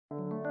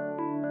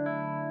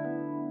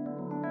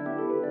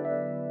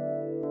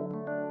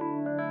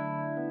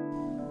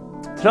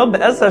Today,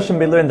 Be'ez Hashem,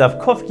 we learned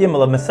Daf Kof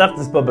Gimel of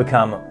Masechtas Bava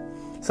Kama.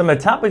 Some of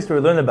the topics we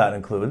learn about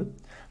include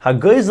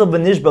Hagoizel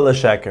v'nishba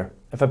l'sheker.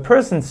 If a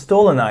person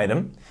stole an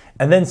item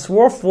and then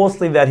swore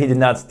falsely that he did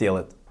not steal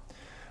it.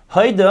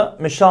 Haida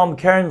mishalm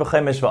keren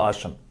v'chemesh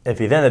v'asham. If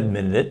he then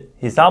admitted it,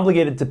 he's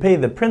obligated to pay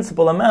the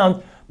principal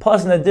amount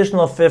plus an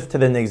additional fifth to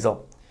the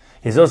nigzel.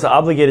 He's also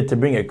obligated to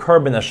bring a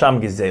korban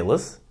asham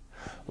gezelis.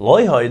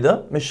 Loi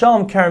haida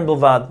mishalm keren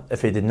bilvad.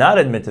 If he did not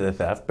admit to the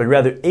theft, but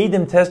rather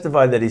Eidim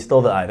testified that he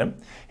stole the item,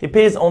 he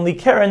pays only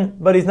keren,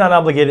 but he's not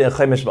obligated in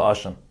chemesh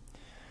v'asham.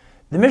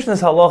 The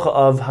Mishnah's halacha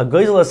of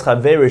hagoizelas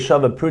chaveri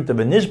shava pruta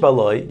v'nishba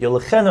loy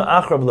yolechenu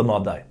achrav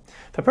l'madai.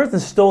 If a person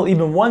stole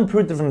even one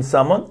pruta from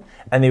someone,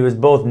 and he was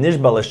both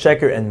nishba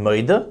l'sheker and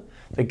moida,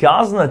 the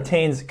gazlan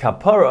attains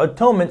kapara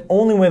atonement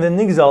only when the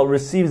nigzal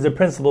receives the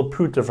principal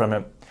pruta from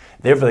him.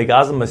 Therefore, the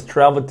gazlan must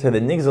travel to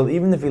the nigzal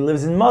even if he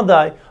lives in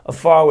Madai, a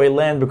faraway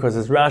land, because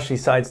as Rashi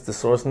cites the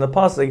source in the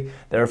pasuk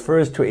that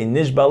refers to a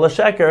nishba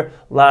l'sheker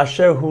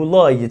la'asher hu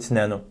lo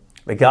yitznenu.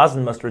 The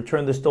gazlan must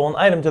return the stolen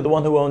item to the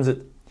one who owns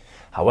it.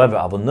 However,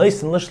 the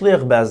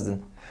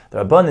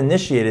Rabban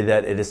initiated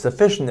that it is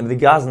sufficient if the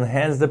gazlan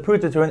hands the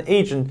pruta to an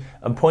agent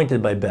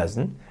appointed by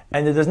Bezdin,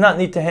 and it does not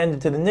need to hand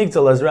it to the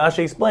nigzal, as Rashi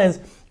explains,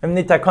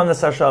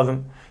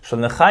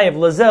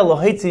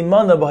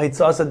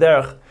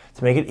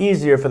 to make it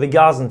easier for the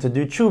gazlan to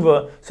do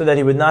tshuva, so that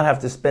he would not have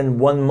to spend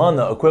one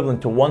mana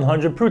equivalent to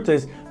 100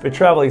 prutas for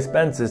travel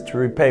expenses to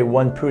repay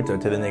one pruta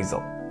to the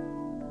nigzal.